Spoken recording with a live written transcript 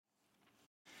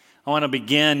I want to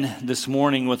begin this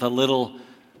morning with a little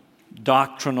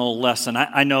doctrinal lesson.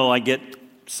 I know I get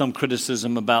some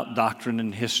criticism about doctrine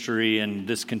and history, and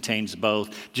this contains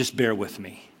both. Just bear with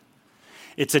me.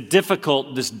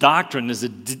 This doctrine is a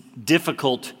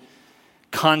difficult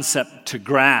concept to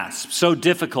grasp. So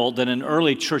difficult that an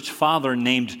early church father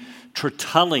named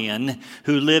Tertullian,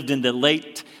 who lived in the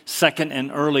late 2nd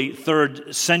and early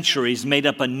 3rd centuries, made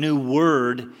up a new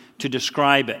word to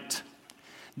describe it.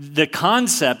 The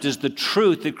concept is the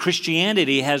truth that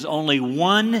Christianity has only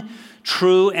one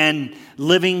true and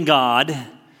living God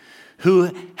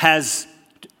who has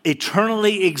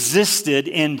eternally existed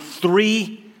in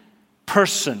three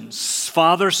persons,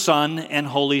 Father, Son, and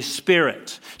Holy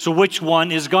Spirit. So which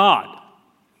one is God?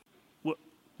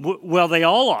 Well, they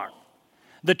all are.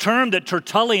 The term that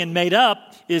Tertullian made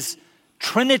up is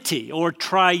Trinity or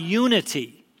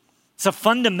triunity. It's a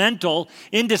fundamental,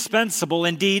 indispensable,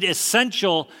 indeed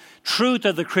essential truth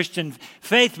of the Christian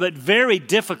faith, but very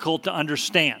difficult to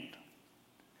understand.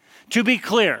 To be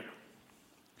clear,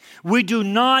 we do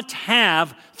not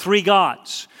have three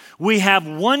gods. We have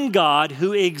one God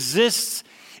who exists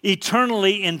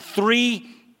eternally in three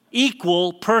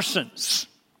equal persons.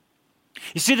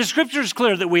 You see, the scripture is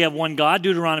clear that we have one God.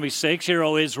 Deuteronomy 6, Hear,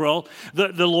 O Israel,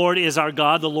 the Lord is our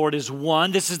God, the Lord is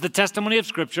one. This is the testimony of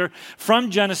scripture. From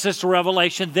Genesis to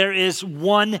Revelation, there is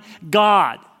one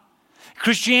God.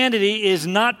 Christianity is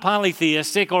not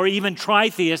polytheistic or even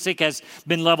tritheistic has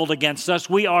been leveled against us.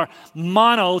 We are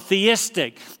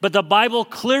monotheistic. But the Bible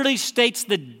clearly states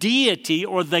the deity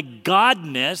or the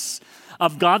godness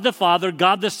of God the Father,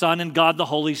 God the Son, and God the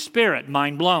Holy Spirit.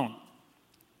 Mind blown.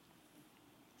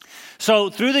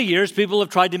 So through the years, people have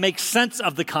tried to make sense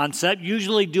of the concept,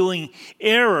 usually doing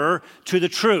error to the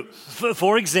truth.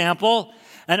 For example,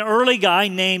 an early guy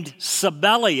named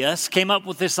Sabellius came up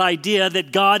with this idea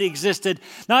that God existed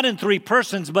not in three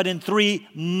persons, but in three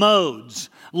modes.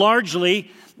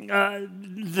 Largely,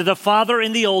 the Father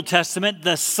in the Old Testament,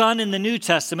 the Son in the New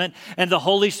Testament, and the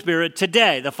Holy Spirit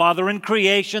today. The Father in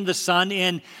creation, the Son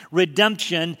in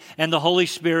redemption, and the Holy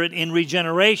Spirit in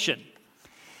regeneration.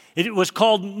 It was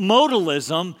called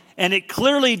modalism, and it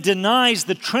clearly denies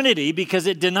the Trinity because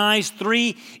it denies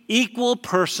three equal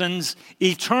persons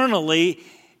eternally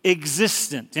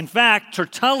existent. In fact,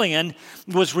 Tertullian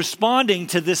was responding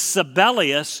to this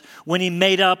Sabellius when he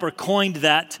made up or coined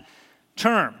that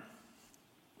term.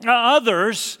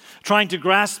 Others, trying to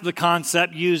grasp the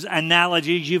concept, use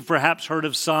analogies. You've perhaps heard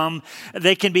of some.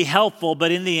 They can be helpful,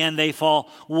 but in the end, they fall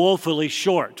woefully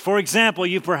short. For example,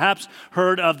 you've perhaps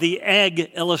heard of the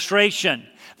egg illustration.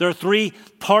 There are three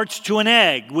parts to an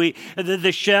egg.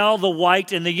 The shell, the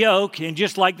white, and the yolk. And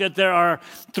just like that, there are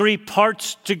three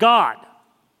parts to God.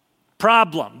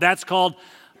 Problem. That's called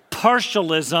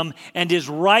partialism and is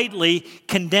rightly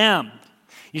condemned.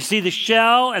 You see, the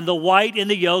shell and the white and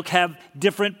the yolk have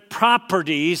different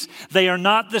properties. They are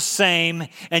not the same,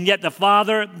 and yet the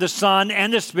Father, the Son,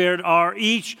 and the Spirit are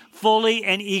each fully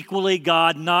and equally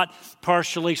God, not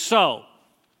partially so.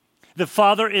 The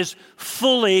Father is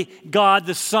fully God,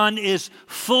 the Son is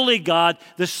fully God,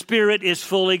 the Spirit is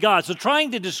fully God. So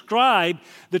trying to describe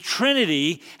the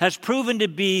Trinity has proven to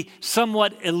be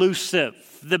somewhat elusive.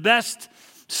 The best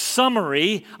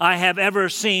summary I have ever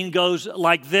seen goes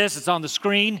like this. It's on the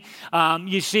screen.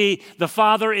 You see, the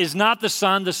Father is not the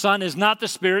Son is not the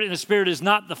Spirit, and the Spirit is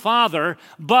not the Father,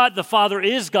 but the Father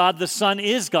is God, the Son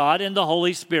is God, and the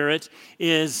Holy Spirit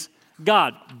is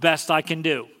God. Best I can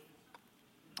do.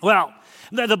 Well,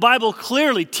 the Bible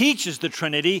clearly teaches the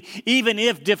Trinity, even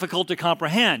if difficult to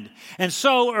comprehend. And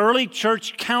so early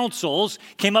church councils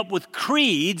came up with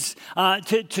creeds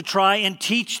to try and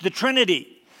teach the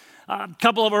Trinity. A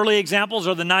couple of early examples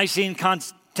are the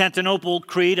Nicene-Constantinople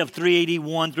Creed of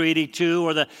 381, 382,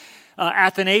 or the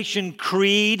Athanasian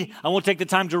Creed. I won't take the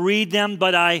time to read them,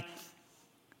 but I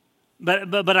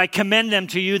commend them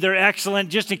to you. They're excellent,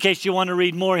 just in case you want to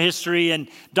read more history and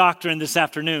doctrine this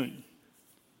afternoon.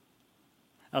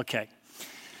 Okay.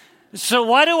 So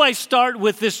why do I start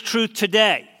with this truth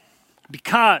today?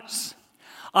 Because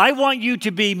I want you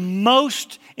to be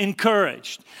most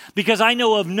encouraged, because I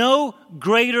know of no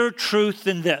greater truth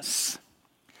than this.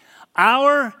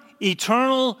 Our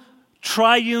eternal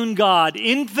triune God,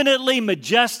 infinitely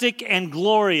majestic and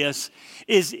glorious,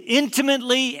 is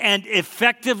intimately and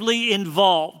effectively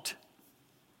involved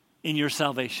in your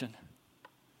salvation.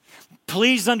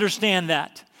 Please understand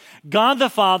that. God the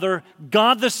Father,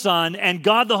 God the Son, and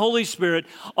God the Holy Spirit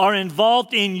are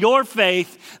involved in your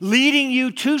faith, leading you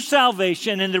to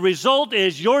salvation, and the result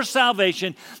is your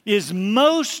salvation is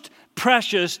most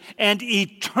precious and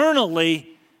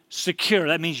eternally secure.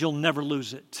 That means you'll never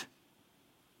lose it.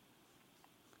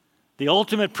 The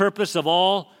ultimate purpose of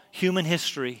all human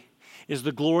history is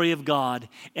the glory of God,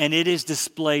 and it is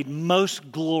displayed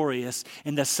most glorious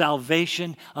in the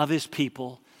salvation of His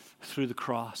people through the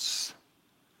cross.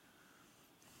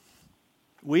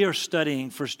 We are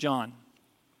studying 1 John.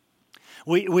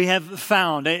 We have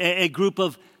found a group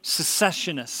of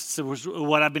secessionists, was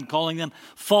what I've been calling them,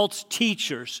 false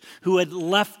teachers who had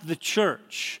left the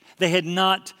church. They had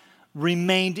not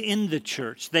remained in the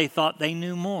church. They thought they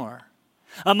knew more.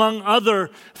 Among other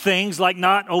things, like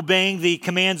not obeying the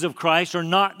commands of Christ or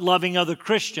not loving other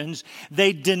Christians,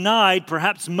 they denied,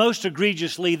 perhaps most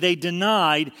egregiously, they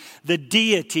denied the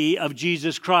deity of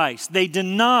Jesus Christ. They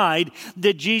denied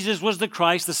that Jesus was the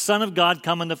Christ, the Son of God,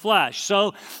 come in the flesh.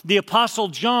 So the Apostle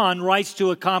John writes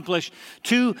to accomplish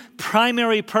two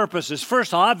primary purposes.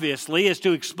 First, obviously, is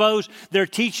to expose their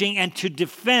teaching and to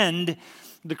defend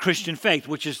the Christian faith,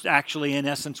 which is actually, in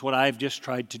essence, what I've just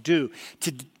tried to do,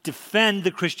 to defend the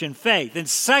Christian faith. And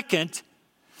second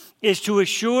is to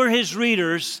assure his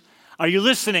readers, are you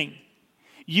listening?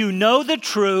 You know the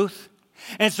truth,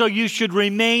 and so you should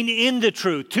remain in the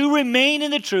truth. To remain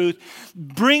in the truth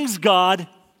brings God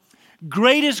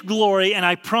greatest glory, and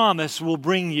I promise will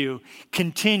bring you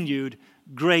continued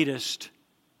greatest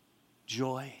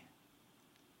joy.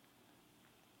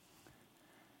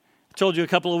 I told you a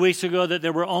couple of weeks ago that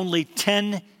there were only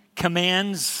 10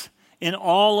 commands in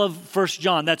all of 1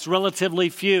 John. That's relatively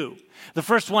few. The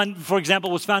first one, for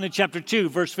example, was found in chapter 2,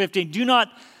 verse 15.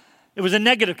 It was a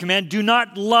negative command, do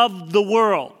not love the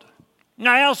world.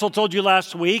 Now, I also told you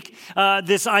last week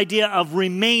this idea of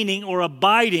remaining or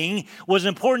abiding was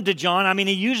important to John. I mean,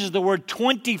 he uses the word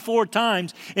 24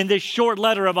 times in this short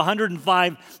letter of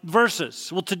 105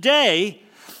 verses. Well, today,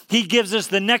 he gives us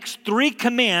the next 3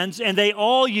 commands, and they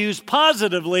all use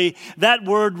positively that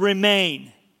word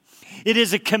remain. It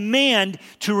is a command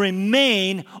to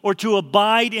remain or to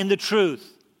abide in the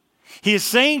truth. He is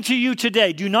saying to you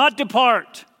today, do not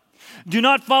depart. Do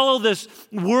not follow this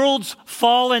world's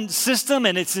fallen system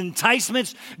and its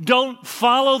enticements. Don't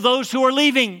follow those who are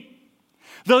leaving,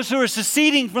 those who are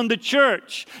seceding from the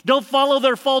church. Don't follow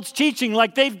their false teaching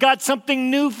like they've got something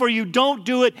new for you. Don't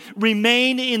do it.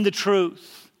 Remain in the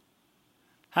truth.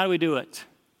 How do we do it?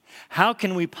 How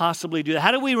can we possibly do that?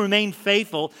 How do we remain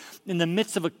faithful in the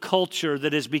midst of a culture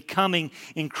that is becoming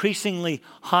increasingly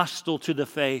hostile to the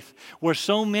faith, where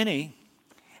so many,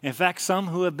 in fact, some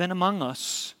who have been among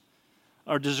us,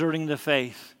 are deserting the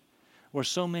faith, where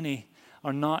so many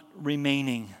are not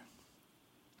remaining?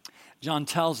 John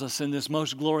tells us in this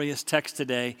most glorious text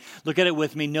today, look at it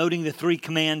with me, noting the 3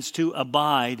 commands to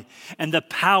abide and the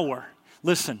power.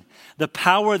 Listen, the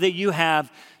power that you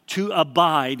have to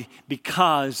abide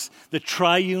because the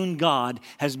triune God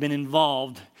has been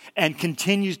involved and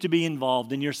continues to be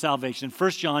involved in your salvation.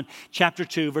 1 John chapter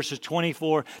 2, verses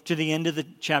 24 to the end of the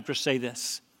chapter say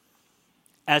this.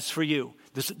 As for you,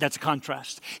 that's a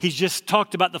contrast. He's just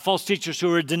talked about the false teachers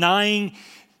who are denying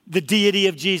the deity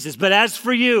of Jesus. But as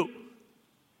for you,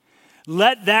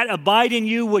 let that abide in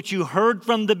you which you heard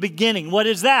from the beginning. What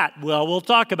is that? Well, we'll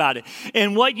talk about it.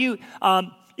 And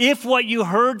if what you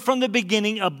heard from the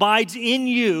beginning abides in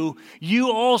you,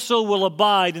 you also will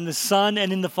abide in the Son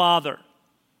and in the Father.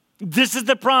 This is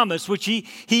the promise which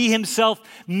he himself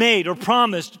made or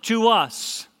promised to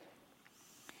us.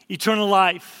 Eternal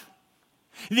life.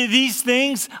 These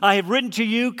things I have written to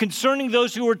you concerning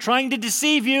those who are trying to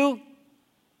deceive you.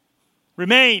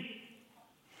 Remain.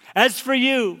 As for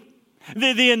you,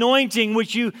 the anointing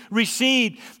which you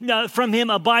received from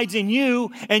him abides in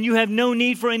you, and you have no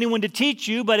need for anyone to teach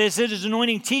you, but as his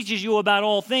anointing teaches you about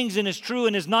all things and is true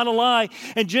and is not a lie,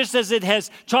 and just as it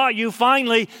has taught you,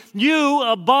 finally, you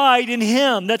abide in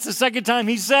him. That's the second time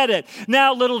he said it.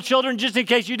 Now, little children, just in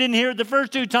case you didn't hear it the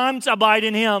first 2 times, abide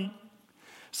in him,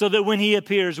 so that when he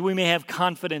appears, we may have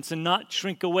confidence and not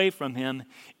shrink away from him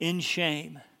in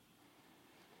shame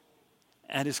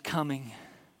at his coming.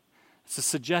 It's a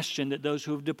suggestion that those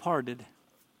who have departed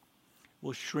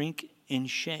will shrink in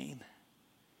shame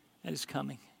at his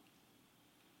coming.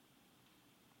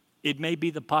 It may be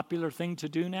the popular thing to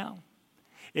do now.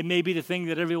 It may be the thing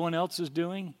that everyone else is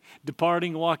doing,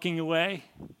 departing, walking away.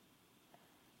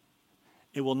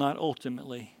 It will not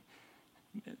ultimately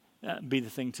be the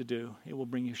thing to do. It will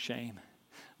bring you shame.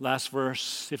 Last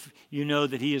verse, if you know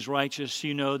that he is righteous,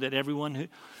 you know that everyone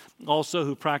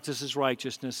who practices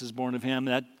righteousness is born of him.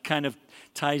 That kind of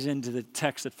ties into the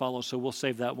text that follows, so we'll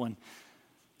save that one,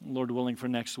 Lord willing, for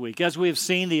next week. As we have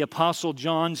seen, the Apostle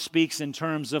John speaks in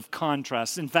terms of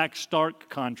contrast, in fact, stark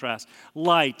contrast,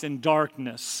 light and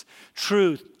darkness,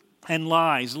 truth and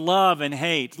lies, love and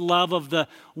hate, love of the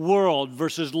world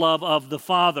versus love of the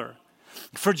Father.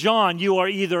 For John, you are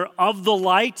either of the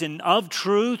light and of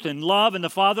truth and love and the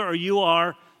Father, or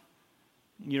you're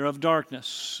of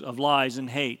darkness, of lies and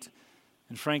hate.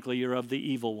 And frankly, you're of the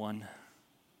evil one.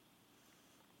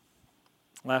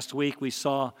 Last week we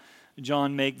saw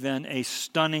John make then a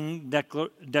stunning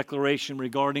declaration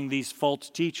regarding these false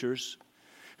teachers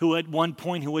who at one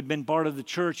point who had been part of the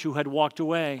church who had walked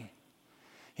away.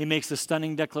 He makes a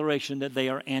stunning declaration that they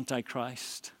are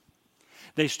Antichrist.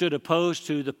 They stood opposed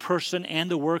to the person and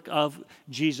the work of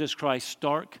Jesus Christ.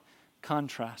 Stark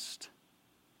contrast.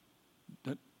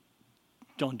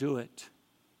 Don't do it.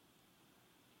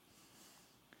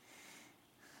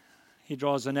 He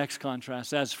draws the next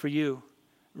contrast. As for you,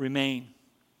 remain.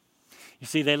 You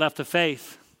see, they left the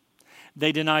faith.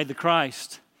 They denied the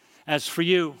Christ. As for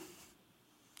you,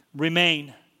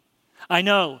 remain. I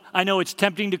know it's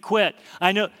tempting to quit.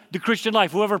 I know the Christian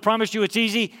life, whoever promised you it's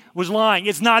easy was lying.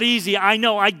 It's not easy. I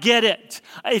know, I get it.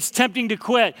 It's tempting to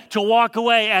quit, to walk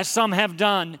away as some have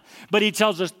done. But he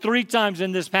tells us 3 times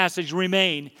in this passage,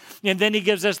 remain. And then he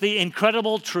gives us the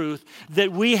incredible truth that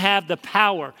we have the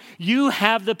power. You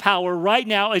have the power right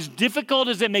now, as difficult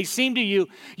as it may seem to you,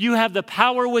 you have the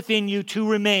power within you to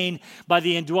remain by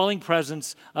the indwelling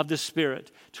presence of the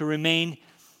Spirit, to remain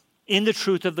in the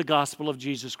truth of the gospel of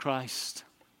Jesus Christ.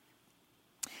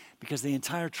 Because the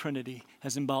entire Trinity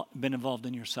has been involved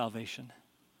in your salvation.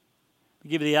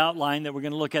 I'll give you the outline that we're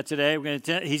going to look at today.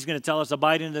 He's going to tell us,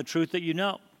 abide in the truth that you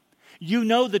know. You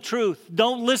know the truth.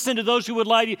 Don't listen to those who would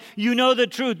lie to you. You know the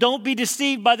truth. Don't be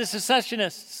deceived by the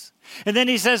secessionists. And then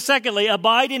he says, secondly,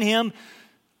 abide in him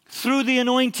through the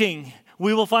anointing.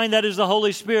 We will find that is the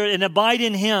Holy Spirit. And abide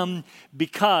in him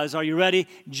because, are you ready?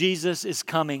 Jesus is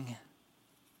coming.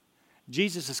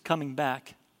 Jesus is coming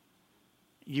back.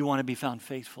 You want to be found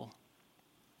faithful.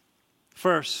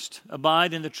 First,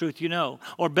 abide in the truth you know.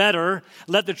 Or better,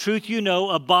 let the truth you know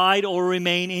abide or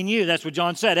remain in you. That's what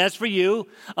John said. As for you,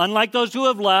 unlike those who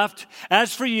have left,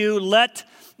 as for you, let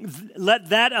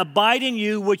that abide in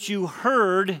you which you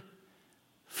heard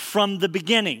from the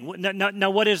beginning. Now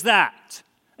what is that?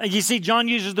 You see, John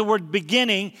uses the word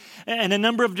beginning in a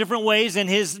number of different ways in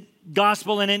his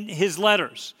gospel and in his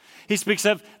letters. He speaks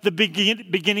of the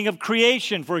beginning of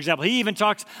creation, for example. He even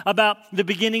talks about the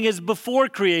beginning is before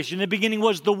creation. The beginning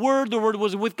was the Word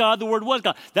was with God, the Word was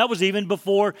God. That was even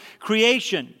before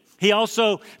creation. He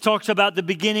also talks about the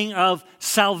beginning of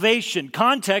salvation.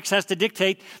 Context has to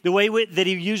dictate the way that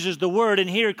he uses the word. And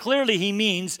here clearly he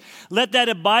means, let that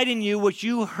abide in you which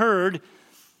you heard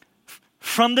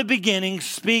from the beginning,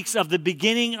 speaks of the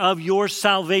beginning of your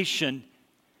salvation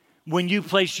when you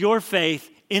place your faith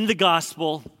in the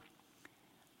gospel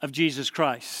of Jesus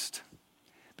Christ.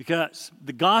 Because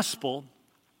the gospel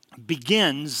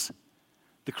begins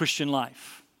the Christian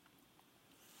life.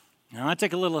 Now, I'll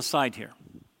take a little aside here.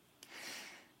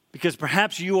 Because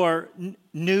perhaps you are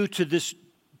new to this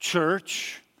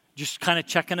church, just kind of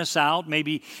checking us out,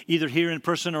 maybe either here in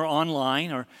person or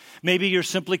online, or maybe you're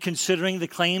simply considering the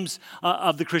claims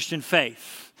of the Christian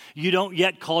faith. You don't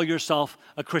yet call yourself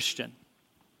a Christian.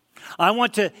 I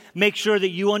want to make sure that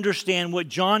you understand what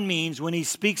John means when he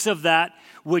speaks of that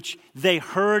which they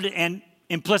heard and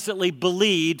implicitly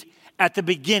believed at the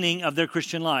beginning of their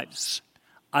Christian lives.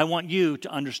 I want you to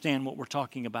understand what we're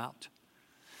talking about.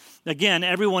 Again,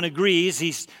 everyone agrees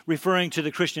he's referring to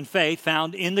the Christian faith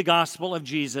found in the gospel of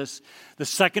Jesus, the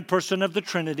second person of the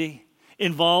Trinity,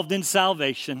 involved in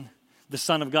salvation, the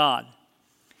Son of God.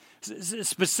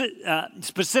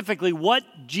 Specifically, what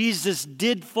Jesus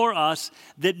did for us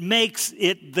that makes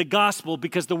it the gospel,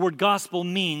 because the word gospel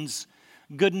means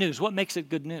good news. What makes it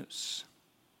good news?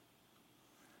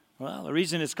 Well, the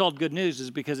reason it's called good news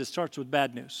is because it starts with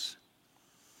bad news.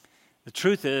 The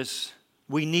truth is,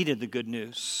 we needed the good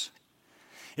news.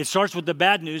 It starts with the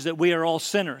bad news that we are all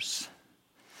sinners,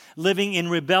 living in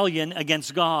rebellion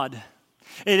against God.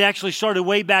 It actually started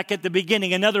way back at the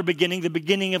beginning, the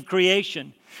beginning of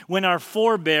creation, when our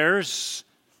forebears,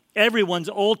 everyone's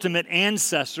ultimate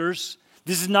ancestors,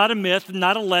 this is not a myth,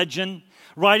 not a legend,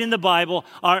 right in the Bible,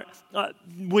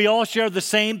 we all share the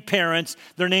same parents.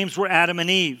 Their names were Adam and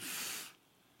Eve.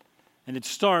 And it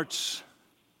starts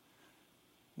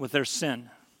with their sin.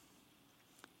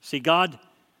 See, God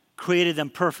created them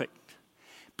perfect,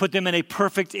 put them in a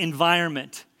perfect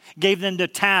environment, gave them the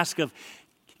task of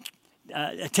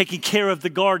taking care of the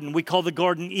garden. We call the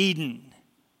garden Eden.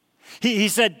 He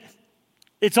said,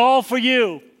 it's all for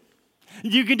you.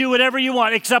 You can do whatever you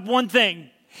want except one thing.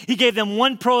 He gave them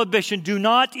one prohibition: do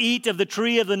not eat of the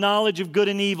tree of the knowledge of good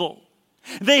and evil.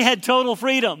 They had total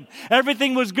freedom.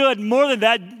 Everything was good. More than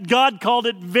that, God called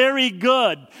it very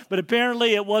good. But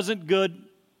apparently it wasn't good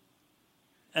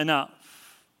enough.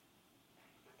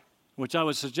 which I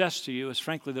would suggest to you is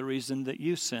frankly the reason that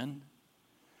you sin,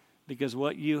 because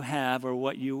what you have or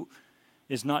what you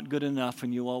is not good enough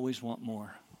and you always want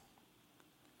more.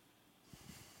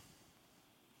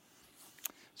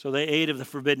 So they ate of the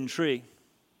forbidden tree,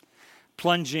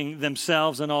 plunging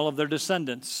themselves and all of their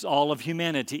descendants, all of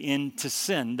humanity, into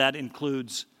sin. That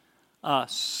includes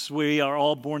us. We are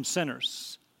all born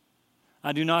sinners.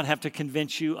 I do not have to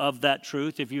convince you of that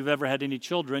truth. If you've ever had any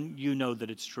children, you know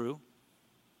that it's true.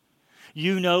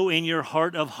 You know in your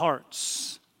heart of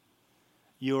hearts,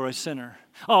 you're a sinner.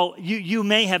 Oh, you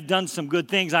may have done some good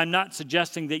things. I'm not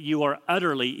suggesting that you are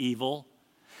utterly evil,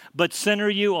 but sinner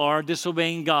you are,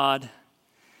 disobeying God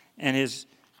and His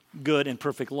good and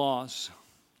perfect laws.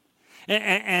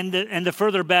 And the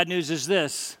further bad news is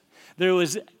this. There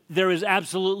is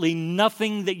absolutely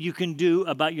nothing that you can do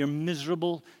about your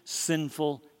miserable,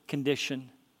 sinful condition.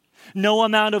 No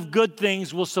amount of good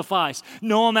things will suffice.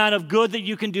 No amount of good that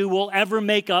you can do will ever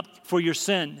make up for your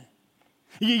sin.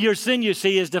 Your sin, you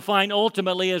see, is defined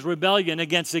ultimately as rebellion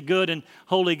against a good and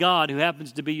holy God who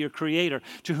happens to be your creator,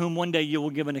 to whom one day you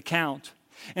will give an account.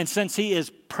 And since He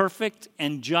is perfect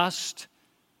and just,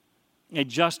 a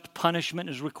just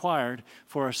punishment is required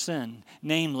for our sin,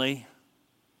 namely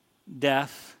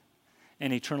death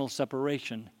and eternal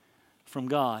separation from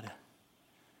God.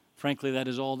 Frankly, that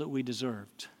is all that we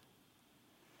deserved.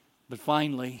 But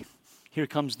finally, here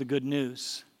comes the good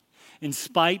news. In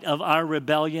spite of our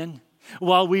rebellion,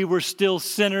 while we were still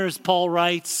sinners, Paul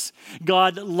writes,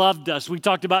 God loved us. We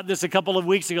talked about this a couple of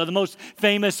weeks ago, the most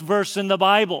famous verse in the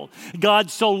Bible. God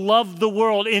so loved the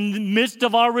world. In the midst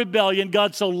of our rebellion,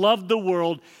 God so loved the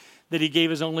world that He gave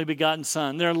His only begotten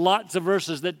Son. There are lots of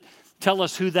verses that tell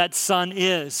us who that Son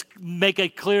is. Make a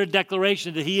clear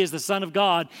declaration that He is the Son of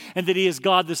God and that He is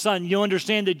God the Son. You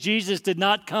understand that Jesus did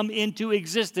not come into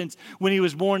existence when He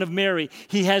was born of Mary.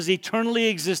 He has eternally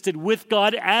existed with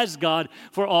God as God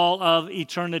for all of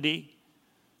eternity.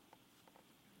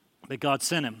 But God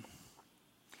sent Him.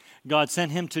 God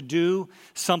sent Him to do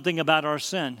something about our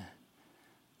sin,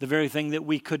 the very thing that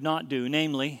we could not do.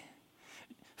 Namely,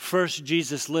 first,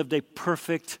 Jesus lived a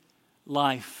perfect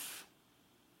life.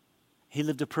 He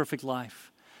lived a perfect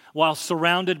life. While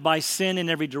surrounded by sin in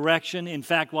every direction, in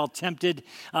fact, while tempted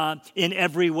in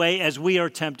every way as we are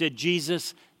tempted,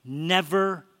 Jesus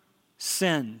never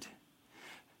sinned.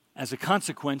 As a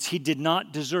consequence, He did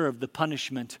not deserve the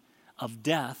punishment of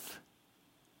death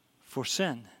for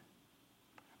sin.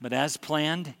 But as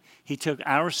planned, He took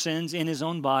our sins in His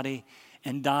own body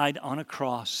and died on a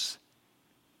cross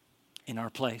in our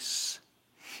place.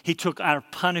 He took our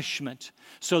punishment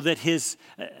so that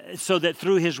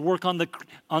through His work on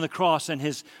the cross and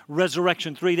His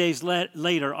resurrection 3 days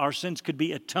later, our sins could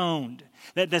be atoned.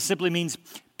 That simply means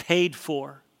paid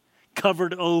for,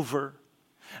 covered over.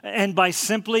 And by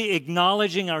simply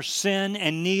acknowledging our sin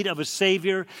and need of a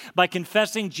Savior, by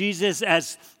confessing Jesus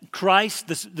as Christ,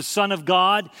 the Son of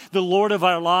God, the Lord of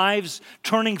our lives,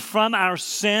 turning from our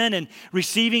sin and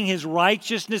receiving His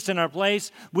righteousness in our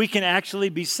place, we can actually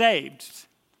be saved.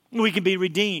 We can be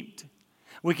redeemed.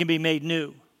 We can be made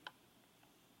new.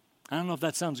 I don't know if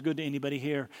that sounds good to anybody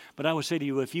here, but I would say to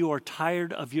you, if you are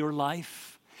tired of your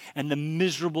life and the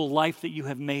miserable life that you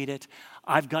have made it,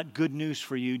 I've got good news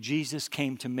for you. Jesus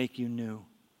came to make you new.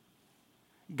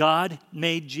 God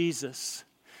made Jesus,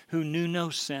 who knew no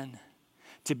sin,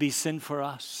 to be sin for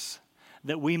us,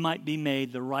 that we might be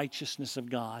made the righteousness of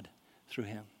God through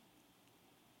Him.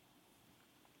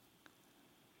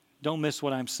 Don't miss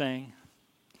what I'm saying.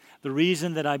 The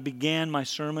reason that I began my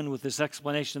sermon with this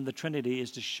explanation of the Trinity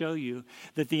is to show you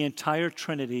that the entire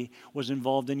Trinity was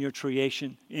involved in your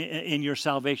creation, in your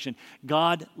salvation.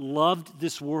 God loved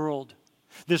this world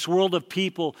of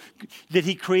people that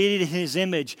He created in His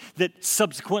image that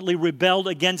subsequently rebelled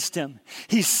against Him.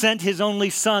 He sent His only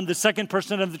Son, the second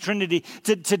person of the Trinity,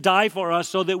 to die for us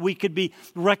so that we could be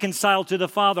reconciled to the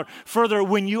Father. Further,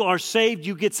 when you are saved,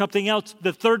 you get something else,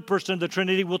 the third person of the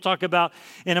Trinity we'll talk about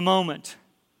in a moment.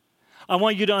 I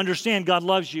want you to understand God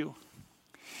loves you.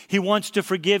 He wants to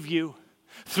forgive you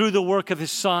through the work of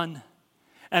His Son.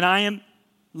 And I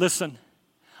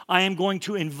am going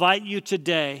to invite you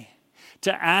today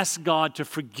to ask God to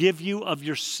forgive you of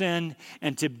your sin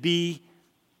and to be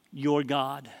your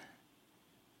God.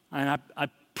 And I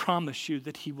promise you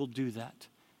that He will do that.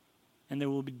 And there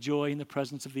will be joy in the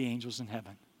presence of the angels in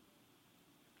heaven.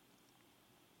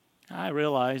 I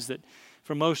realize that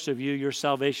for most of you, your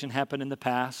salvation happened in the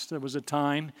past. There was a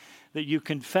time that you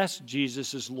confessed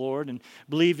Jesus as Lord and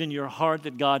believed in your heart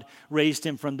that God raised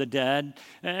Him from the dead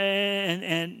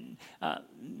and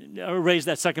raised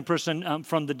that second person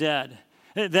from the dead.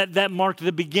 That marked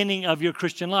the beginning of your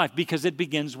Christian life because it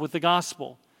begins with the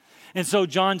gospel. And so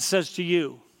John says to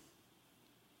you,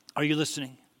 are you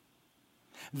listening?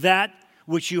 That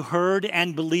which you heard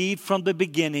and believed from the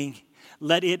beginning,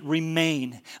 let it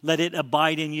remain, let it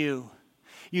abide in you.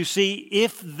 You see,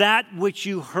 if that which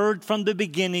you heard from the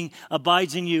beginning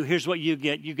abides in you, here's what you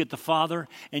get. You get the Father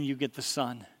and you get the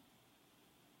Son.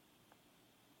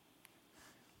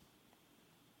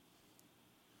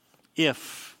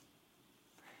 If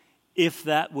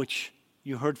that which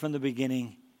you heard from the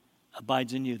beginning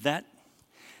abides in you.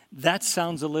 That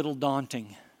sounds a little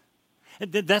daunting.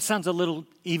 That sounds a little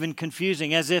even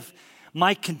confusing, as if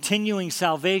my continuing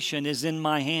salvation is in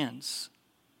my hands.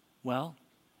 Well,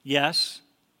 yes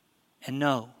and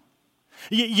no.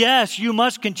 Yes, you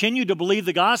must continue to believe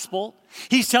the gospel.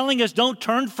 He's telling us don't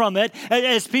turn from it,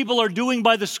 as people are doing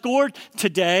by the score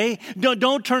today.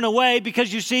 Don't turn away,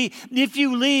 because you see, if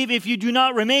you leave, if you do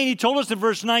not remain, he told us in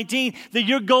verse 19 that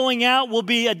your going out will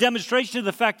be a demonstration of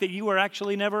the fact that you were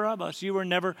actually never of us. You were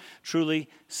never truly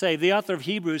saved. The author of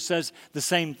Hebrews says the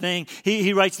same thing.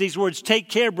 He writes these words, "Take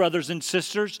care, brothers and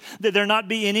sisters, that there not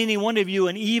be in any one of you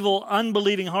an evil,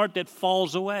 unbelieving heart that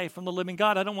falls away from the living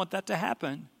God." I don't want that to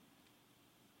happen.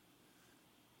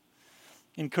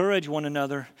 Encourage one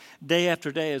another day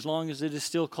after day, as long as it is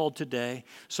still called today,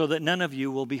 so that none of you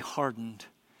will be hardened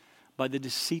by the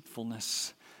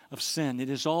deceitfulness of sin. It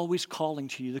is always calling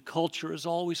to you. The culture is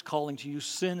always calling to you.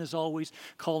 Sin is always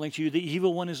calling to you. The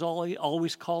evil one is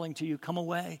always calling to you. Come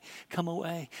away, come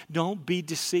away. Don't be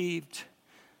deceived.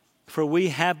 For we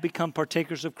have become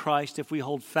partakers of Christ if we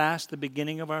hold fast the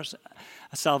beginning of our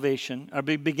salvation, or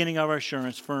beginning of our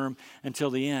assurance firm until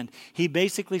the end. He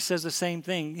basically says the same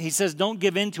thing. He says, don't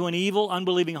give in to an evil,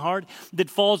 unbelieving heart that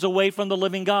falls away from the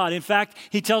living God. In fact,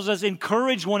 he tells us,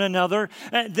 encourage one another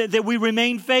that we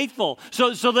remain faithful,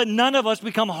 so that none of us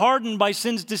become hardened by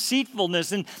sin's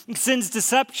deceitfulness and sin's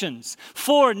deceptions.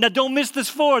 Now don't miss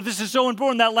this this is so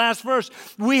important, that last verse.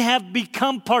 We have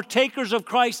become partakers of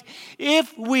Christ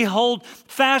if we hold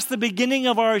fast the beginning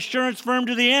of our assurance firm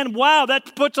to the end. Wow,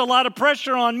 that puts a lot of pressure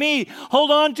on me.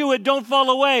 Hold on to it. Don't fall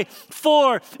away.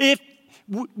 For if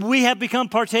we have become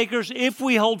partakers, if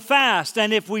we hold fast,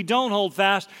 and if we don't hold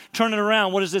fast, turn it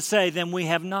around. What does it say? Then we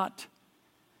have not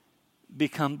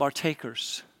become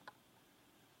partakers.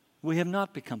 We have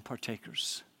not become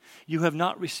partakers. You have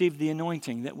not received the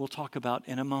anointing that we'll talk about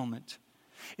in a moment.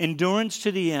 Endurance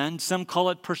to the end, some call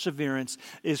it perseverance,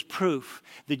 is proof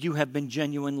that you have been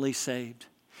genuinely saved.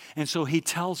 And so he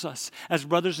tells us, as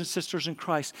brothers and sisters in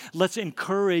Christ, let's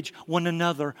encourage one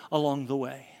another along the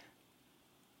way.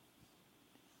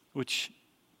 Which,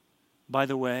 by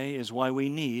the way, is why we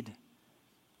need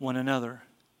one another.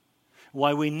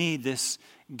 Why we need this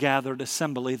gathered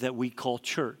assembly that we call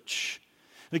church.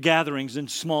 The gatherings in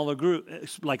smaller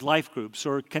groups, like life groups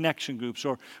or connection groups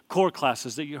or core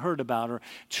classes that you heard about, or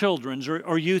children's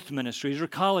or youth ministries or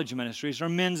college ministries or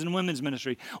men's and women's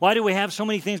ministry. Why do we have so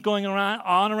many things going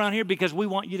on around here? Because we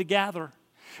want you to gather.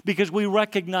 Because we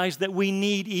recognize that we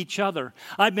need each other.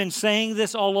 I've been saying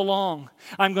this all along.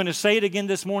 I'm going to say it again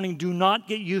this morning. Do not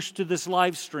get used to this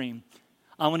live stream.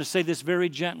 I want to say this very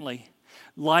gently.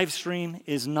 Live stream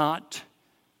is not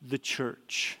the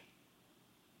church.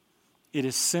 It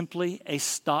is simply a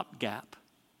stopgap.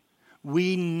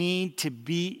 We need to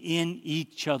be in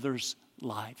each other's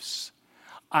lives.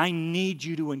 I need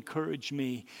you to encourage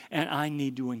me, and I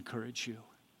need to encourage you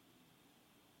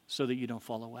so that you don't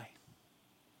fall away.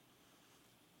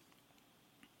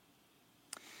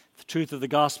 If the truth of the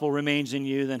gospel remains in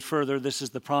you, then further, this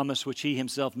is the promise which he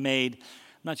himself made.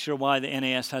 I'm not sure why the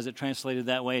NAS has it translated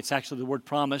that way. It's actually the word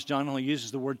promise. John only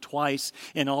uses the word twice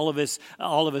in all of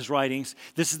his writings.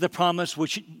 This is the promise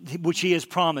which he has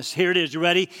promised. Here it is. You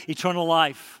ready? Eternal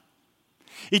life.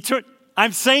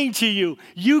 I'm saying to you,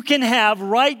 you can have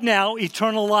right now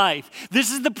eternal life.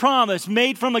 This is the promise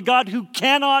made from a God who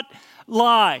cannot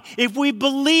lie. If we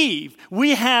believe,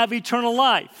 we have eternal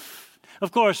life.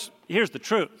 Of course, here's the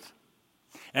truth.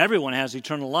 Everyone has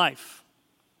eternal life.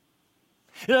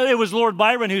 It was Lord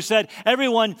Byron who said,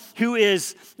 everyone who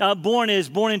is born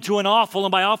into an awful,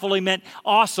 and by awful he meant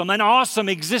awesome, an awesome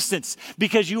existence,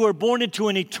 because you are born into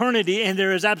an eternity and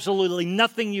there is absolutely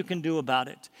nothing you can do about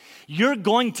it. You're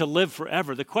going to live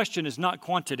forever. The question is not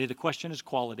quantity, the question is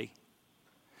quality.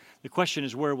 The question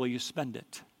is, where will you spend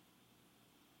it?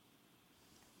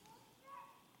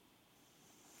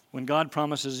 When God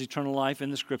promises eternal life in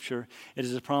the Scripture, it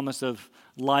is a promise of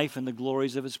life and the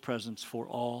glories of his presence for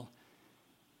all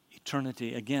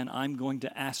eternity. Again, I'm going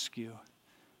to ask you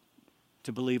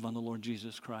to believe on the Lord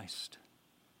Jesus Christ.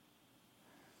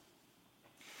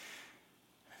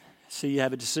 See, you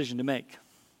have a decision to make.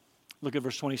 Look at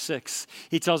verse 26.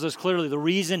 He tells us clearly the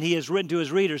reason he has written to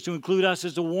his readers to include us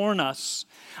is to warn us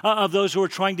of those who are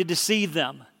trying to deceive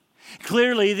them.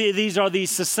 Clearly, these are the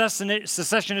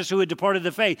secessionists who had departed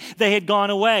the faith. They had gone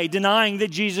away, denying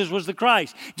that Jesus was the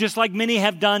Christ, just like many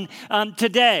have done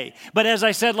today. But as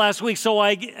I said last week, so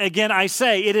I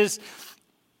say,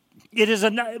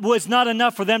 it was not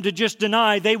enough for them to just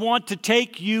deny. They want to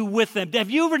take you with them. Have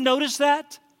you ever noticed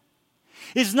that?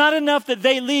 It's not enough that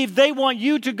they leave. They want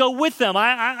you to go with them.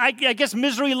 I guess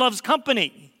misery loves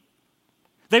company.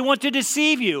 They want to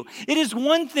deceive you. It is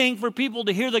one thing for people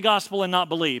to hear the gospel and not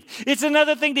believe. It's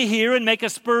another thing to hear and make a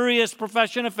spurious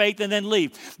profession of faith and then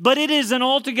leave. But it is an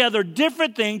altogether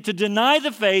different thing to deny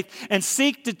the faith and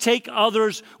seek to take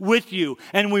others with you.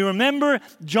 And we remember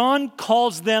John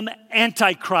calls them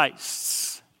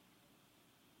antichrists.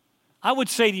 I would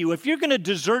say to you, if you're going to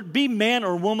desert, be man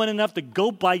or woman enough to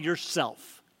go by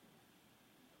yourself.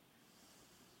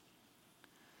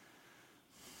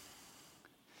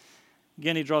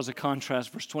 Again, he draws a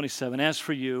contrast, verse 27. As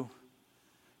for you,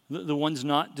 the ones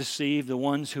not deceived, the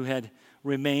ones who had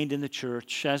remained in the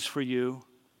church, as for you,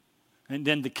 and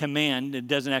then the command, it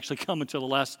doesn't actually come until the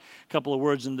last couple of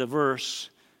words in the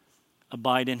verse,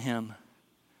 abide in him.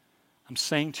 I'm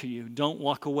saying to you, don't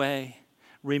walk away,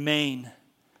 remain.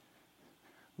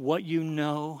 What you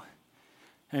know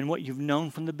and what you've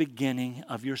known from the beginning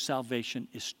of your salvation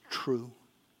is true.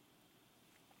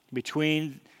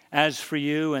 Between as for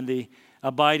you and the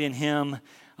abide in him,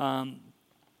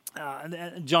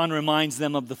 John reminds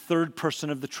them of the third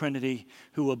person of the Trinity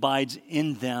who abides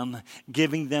in them,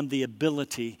 giving them the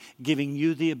ability, giving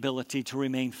you the ability to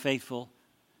remain faithful.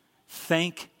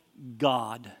 Thank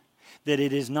God that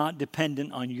it is not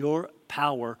dependent on your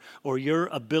power or your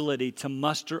ability to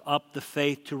muster up the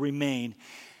faith to remain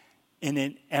in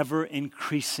an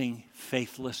ever-increasing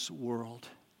faithless world.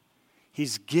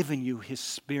 He's given you his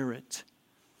Spirit.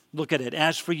 Look at it.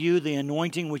 As for you, the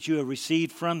anointing which you have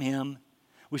received from him,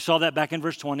 we saw that back in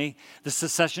verse 20. The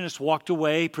secessionists walked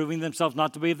away, proving themselves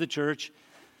not to be of the church,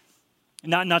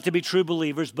 not to be true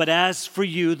believers. But as for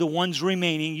you, the ones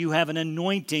remaining, you have an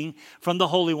anointing from the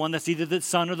Holy One. That's either the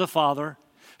Son or the Father,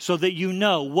 so that you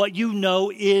know what you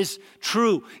know is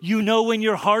true. You know in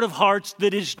your heart of hearts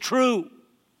that is true.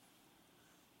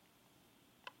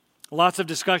 Lots of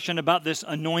discussion about this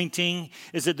anointing.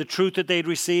 Is it the truth that they'd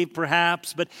received?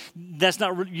 Perhaps, but that's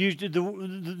not usually,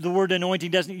 the word anointing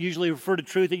doesn't usually refer to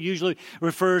truth. It usually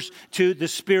refers to the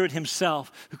Spirit himself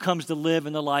who comes to live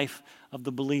in the life of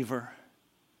the believer.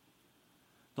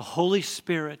 The Holy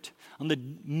Spirit, at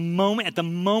the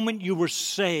moment you were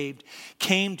saved,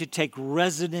 came to take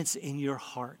residence in your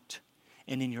heart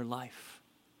and in your life.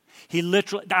 He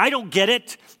literally, I don't get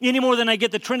it any more than I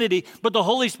get the Trinity, but the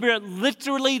Holy Spirit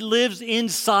literally lives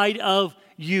inside of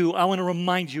you. I want to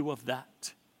remind you of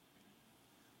that.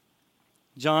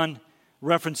 John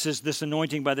references this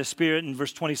anointing by the Spirit in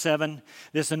verse 27.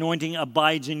 This anointing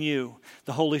abides in you,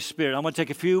 the Holy Spirit. I'm going to take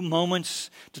a few moments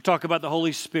to talk about the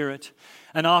Holy Spirit,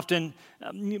 and often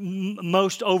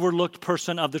most overlooked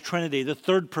person of the Trinity, the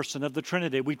third person of the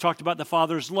Trinity. We talked about the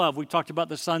Father's love. We talked about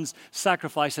the Son's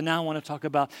sacrifice, and now I want to talk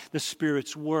about the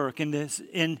Spirit's work.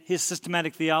 In his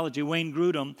systematic theology, Wayne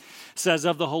Grudem says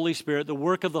of the Holy Spirit, the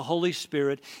work of the Holy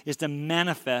Spirit is to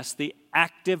manifest the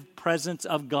active presence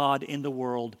of God in the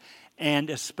world, and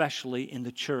especially in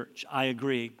the church. I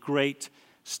agree. Great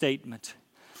statement.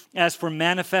 As for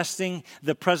manifesting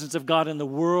the presence of God in the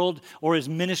world, or his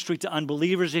ministry to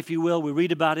unbelievers, if you will, we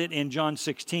read about it in John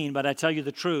 16, but I tell you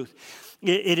the truth.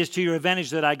 It is to your advantage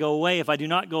that I go away. If I do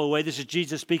not go away, this is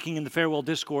Jesus speaking in the farewell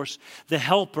discourse, the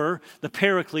helper, the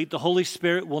paraclete, the Holy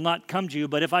Spirit will not come to you,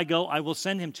 but if I go, I will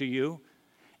send him to you.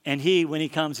 And he, when he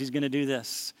comes, he's going to do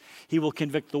this. He will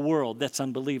convict the world. That's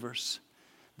unbelievers.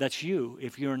 That's you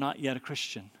if you're not yet a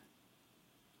Christian.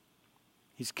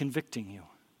 He's convicting you.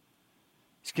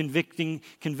 He's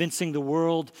convincing the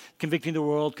world, convicting the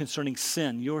world concerning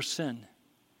sin, your sin,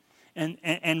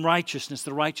 and righteousness,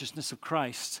 the righteousness of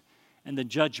Christ, and the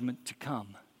judgment to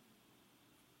come.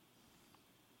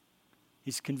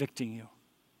 He's convicting you.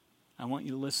 I want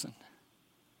you to listen.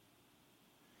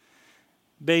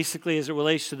 Basically, as it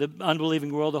relates to the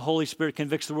unbelieving world, the Holy Spirit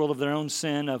convicts the world of their own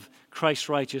sin, of Christ's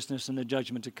righteousness, and the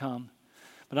judgment to come.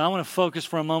 But I want to focus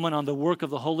for a moment on the work of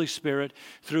the Holy Spirit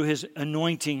through his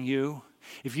anointing you.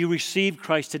 If you receive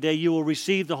Christ today, you will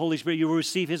receive the Holy Spirit. You will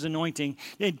receive his anointing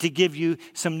to give you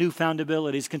some newfound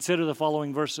abilities. Consider the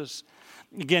following verses.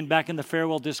 Again, back in the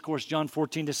farewell discourse, John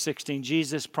 14-16,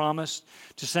 Jesus promised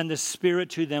to send the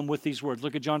Spirit to them with these words.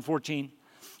 Look at John 14.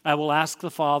 I will ask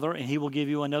the Father, and he will give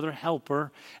you another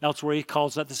helper, elsewhere he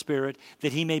calls that the Spirit,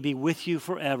 that he may be with you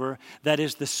forever. That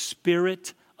is the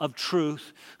Spirit of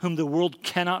truth, whom the world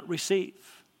cannot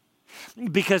receive,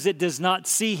 because it does not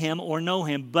see him or know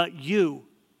him. But you,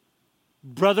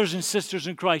 brothers and sisters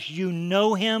in Christ, you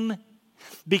know him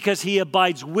because he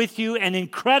abides with you, and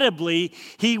incredibly,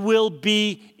 he will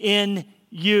be in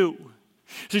you.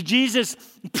 So Jesus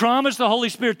promised the Holy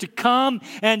Spirit to come,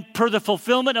 and per the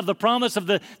fulfillment of the promise of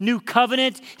the new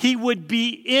covenant, he would be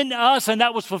in us, and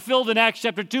that was fulfilled in Acts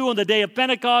chapter 2 on the day of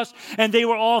Pentecost, and they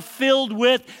were all filled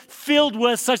with,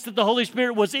 such that the Holy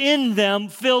Spirit was in them,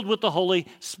 filled with the Holy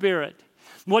Spirit.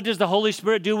 What does the Holy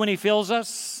Spirit do when he fills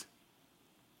us?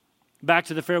 Back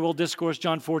to the farewell discourse,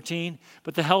 John 14.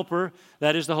 But the Helper,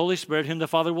 that is the Holy Spirit, whom the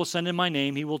Father will send in my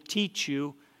name, he will teach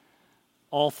you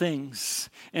all things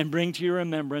and bring to your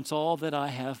remembrance all that I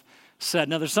have said.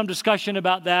 Now, there's some discussion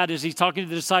about that. Is he talking to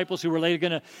the disciples who were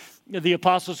later the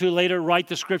apostles who later write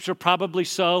the scripture? Probably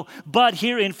so. But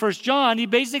here in 1 John, he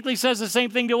basically says the same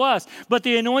thing to us. But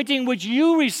the anointing which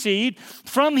you received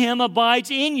from him abides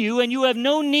in you, and you have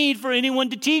no need for anyone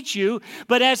to teach you.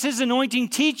 But as his anointing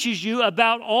teaches you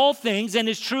about all things, and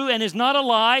is true and is not a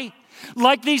lie,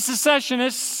 like these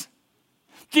secessionists,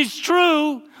 it's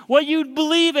true. What you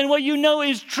believe and what you know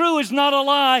is true, is not a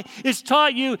lie. It's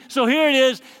taught you. So here it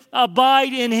is,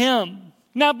 abide in him.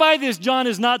 Now by this, John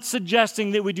is not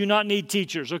suggesting that we do not need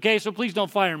teachers, okay? So please don't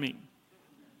fire me.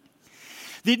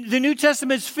 The New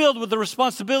Testament is filled with the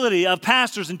responsibility of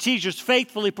pastors and teachers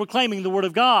faithfully proclaiming the Word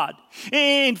of God.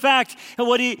 In fact,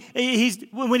 when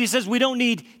he says we don't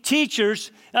need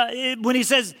teachers, when he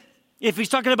says, if he's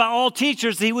talking about all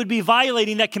teachers, he would be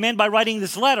violating that command by writing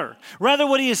this letter. Rather,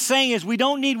 what he is saying is we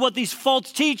don't need what these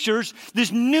false teachers,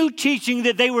 this new teaching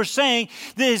that they were saying,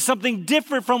 that is something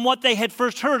different from what they had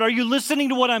first heard. Are you listening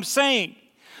to what I'm saying?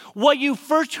 What you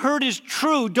first heard is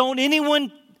true. Don't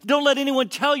let anyone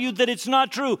tell you that it's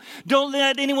not true. Don't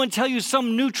let anyone tell you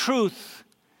some new truth.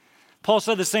 Paul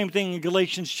said the same thing in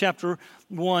Galatians chapter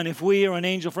 1. If we or an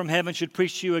angel from heaven should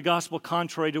preach to you a gospel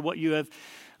contrary to what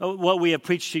we have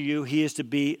preached to you, he is to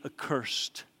be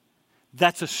accursed.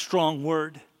 That's a strong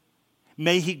word.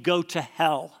 May he go to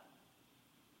hell.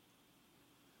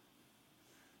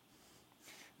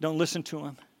 Don't listen to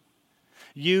him.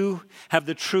 You have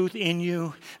the truth in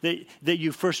you that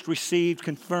you first received,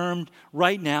 confirmed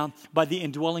right now by the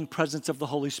indwelling presence of the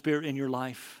Holy Spirit in your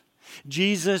life.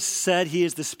 Jesus said he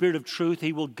is the Spirit of truth.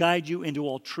 He will guide you into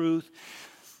all truth.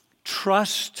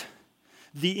 Trust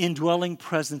the indwelling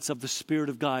presence of the Spirit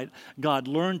of God.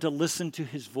 Learn to listen to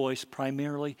his voice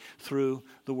primarily through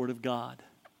the Word of God.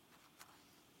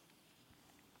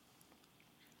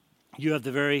 You have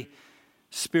the very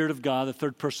Spirit of God, the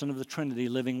third person of the Trinity,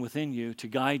 living within you to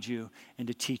guide you and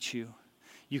to teach you.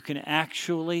 You can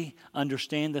actually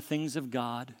understand the things of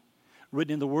God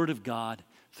written in the Word of God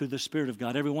through the Spirit of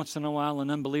God. Every once in a while, an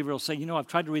unbeliever will say, I've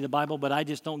tried to read the Bible, but I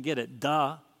just don't get it.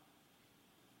 Duh.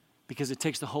 Because it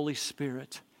takes the Holy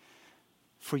Spirit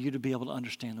for you to be able to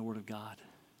understand the Word of God.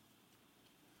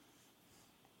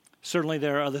 Certainly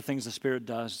there are other things the Spirit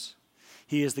does.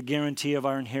 He is the guarantee of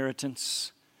our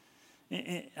inheritance,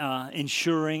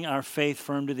 ensuring our faith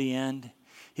firm to the end.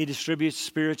 He distributes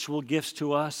spiritual gifts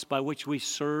to us by which we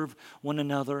serve one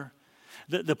another.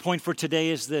 The point for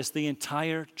today is this: the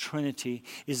entire Trinity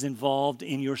is involved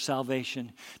in your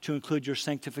salvation, to include your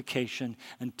sanctification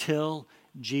until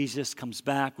Jesus comes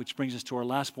back, which brings us to our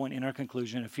last point in our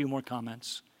conclusion. A few more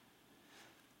comments.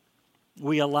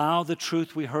 We allow the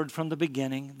truth we heard from the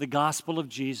beginning, the gospel of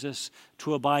Jesus,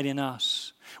 to abide in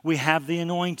us. We have the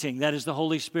anointing, that is the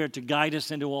Holy Spirit, to guide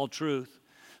us into all truth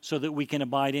so that we can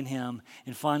abide in him.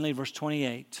 And finally, verse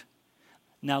 28,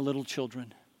 now little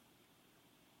children.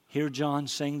 Hear John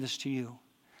saying this to you.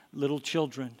 Little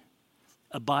children,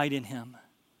 abide in him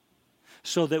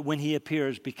so that when he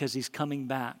appears, because he's coming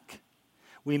back,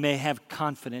 we may have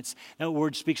confidence. That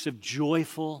word speaks of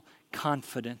joyful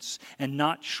confidence and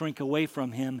not shrink away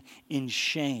from him in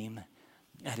shame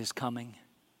at his coming.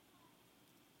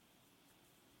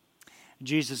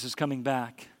 Jesus is coming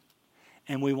back,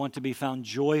 and we want to be found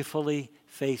joyfully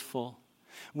faithful.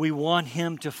 We want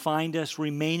him to find us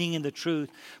remaining in the truth,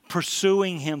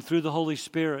 pursuing him through the Holy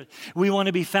Spirit. We want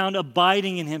to be found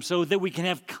abiding in him so that we can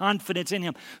have confidence in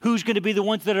him. Who's going to be the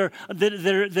ones that are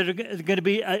going to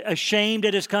be ashamed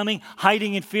at his coming,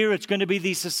 hiding in fear? It's going to be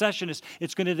these secessionists.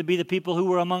 It's going to be the people who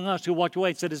were among us who walked away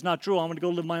and said, it's not true, I'm going to go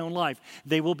live my own life.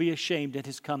 They will be ashamed at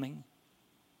his coming.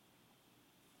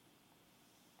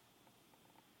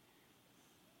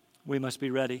 We must be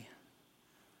ready.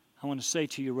 I want to say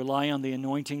to you, rely on the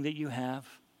anointing that you have,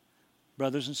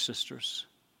 brothers and sisters.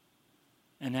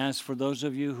 And as for those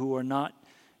of you who are not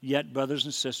yet brothers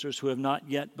and sisters, who have not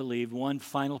yet believed, one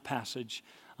final passage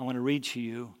I want to read to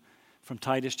you from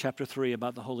Titus chapter 3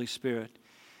 about the Holy Spirit.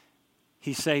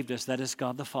 He saved us, that is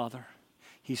God the Father.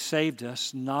 He saved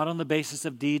us not on the basis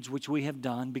of deeds which we have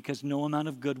done, because no amount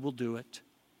of good will do it.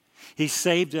 He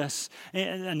saved us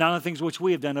not on the things which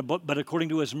we have done, but according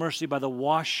to His mercy by the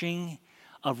washing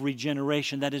of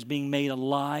regeneration, that is being made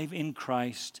alive in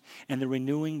Christ, and the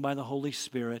renewing by the Holy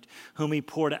Spirit, whom He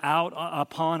poured out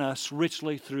upon us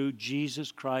richly through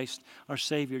Jesus Christ our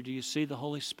Savior. Do you see the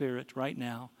Holy Spirit right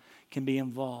now can be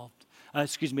involved?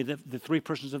 The three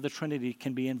persons of the Trinity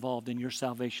can be involved in your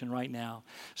salvation right now,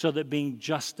 so that being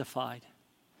justified,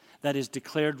 that is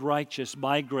declared righteous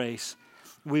by grace,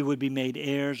 we would be made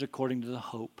heirs according to the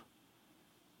hope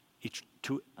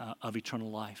of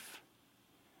eternal life.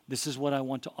 This is what I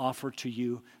want to offer to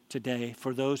you today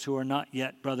for those who are not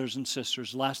yet brothers and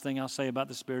sisters. Last thing I'll say about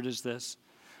the Spirit is this.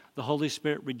 The Holy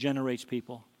Spirit regenerates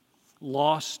people,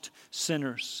 lost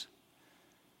sinners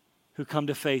who come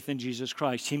to faith in Jesus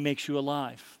Christ. He makes you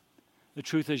alive. The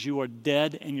truth is, you are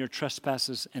dead in your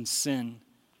trespasses and sin.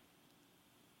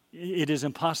 It is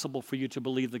impossible for you to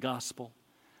believe the gospel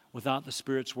without the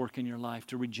Spirit's work in your life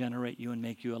to regenerate you and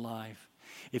make you alive.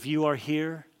 If you are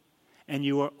here and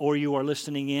you are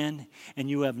listening in and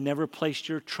you have never placed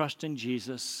your trust in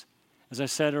Jesus, as I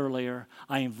said earlier,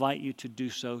 I invite you to do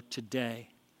so today.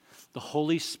 The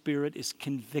Holy Spirit is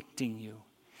convicting you.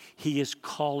 He is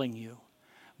calling you.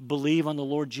 Believe on the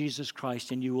Lord Jesus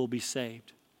Christ and you will be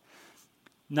saved.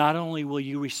 Not only will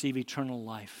you receive eternal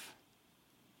life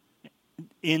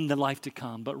in the life to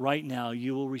come, but right now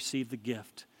you will receive the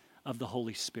gift of the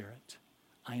Holy Spirit.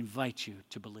 I invite you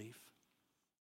to believe.